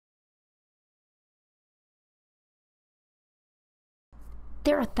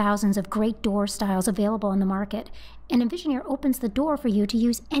There are thousands of great door styles available on the market, and Envisioneer opens the door for you to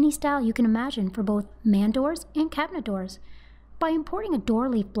use any style you can imagine for both man doors and cabinet doors. By importing a door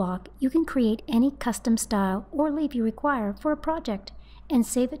leaf block, you can create any custom style or leaf you require for a project and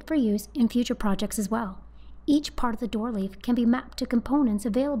save it for use in future projects as well. Each part of the door leaf can be mapped to components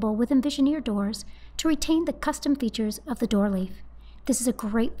available with Envisioneer doors to retain the custom features of the door leaf. This is a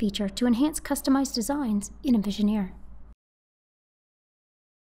great feature to enhance customized designs in Envisioneer.